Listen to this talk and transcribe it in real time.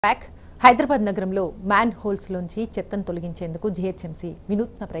Pack Hyderabad నగరంలో man holes లోంచి చెత్తను తొలగించేందుకు జీహెచ్ఎంసీ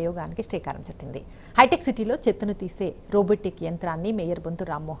వినూత్న ప్రయోగానికి శ్రీకారం చుట్టింది. హైటెక్ సిటీలో చెత్తను తీసే రోబోటిక్ యంత్రాన్ని మేయర్ బొంతు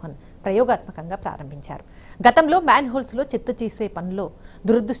రామ్మోహన్ ప్రయోగాత్మకంగా ప్రారంభించారు. గతంలో మ్యాన్ హోల్స్ లో చెత్త తీసే పనిలో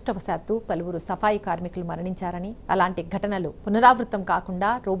దురదృష్టవశాత్తు పలువురు సఫాయి కార్మికులు మరణించారని, అలాంటి ఘటనలు పునరావృతం కాకుండా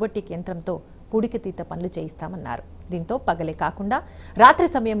రోబోటిక్ యంత్రంతో పూడికతీత పనులు చేయిస్తామన్నారు. దీంతో పగలే కాకుండా రాత్రి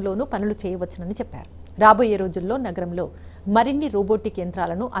సమయంలోనూ పనులు చేయవచ్చునని చెప్పారు. రాబోయే రోజుల్లో నగరంలో మరిన్ని రోబోటిక్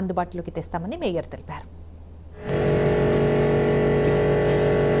యంత్రాలను అందుబాటులోకి తెస్తామని మేయర్ తెలిపారు.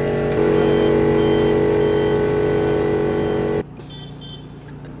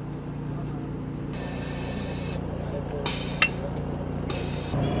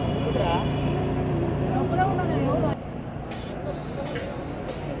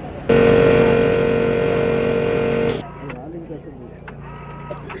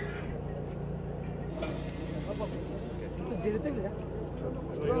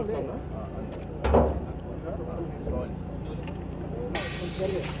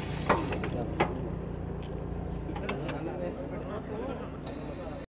 Gracias.